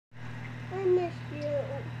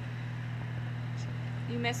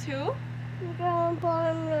miss who? Grandpa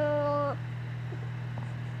and Grandma.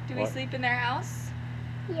 Do we sleep in their house?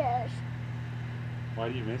 Yes. Why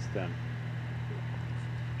do you miss them?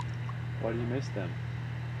 Why do you miss them?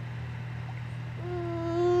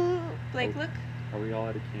 Blake, look. Are we all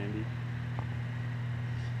out of candy?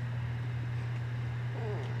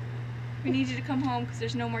 We need you to come home because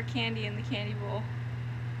there's no more candy in the candy bowl.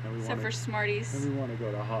 Except for Smarties. And we want to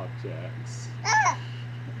go to Hot Jacks.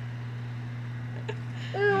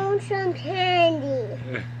 I want some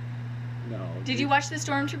candy. No. Did you watch the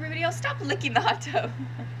Stormtrooper video? Stop licking the hot tub.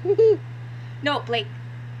 No, Blake.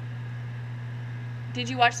 Did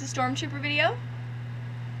you watch the Stormtrooper video?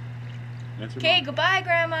 Okay, goodbye,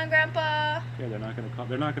 Grandma and Grandpa. Okay, they're not gonna come.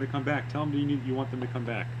 They're not gonna come back. Tell them you want them to come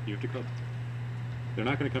back. You have to go. They're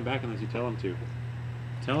not gonna come back unless you tell them to.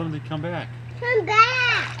 Tell them to come back. Come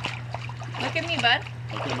back. Look at me, bud.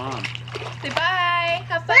 Look at Mom. Say bye.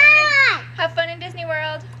 Have fun. Have fun in Disney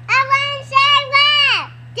World. I want to say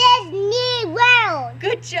Disney World.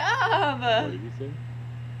 Good job. What did you say?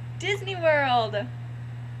 Disney World.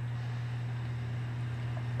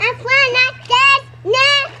 I want to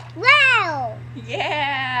Disney World.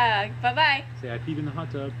 Yeah. Bye-bye. Say I peed in the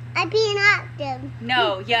hot tub. I peed out them.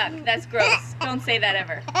 No, yuck. That's gross. Don't say that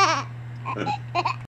ever.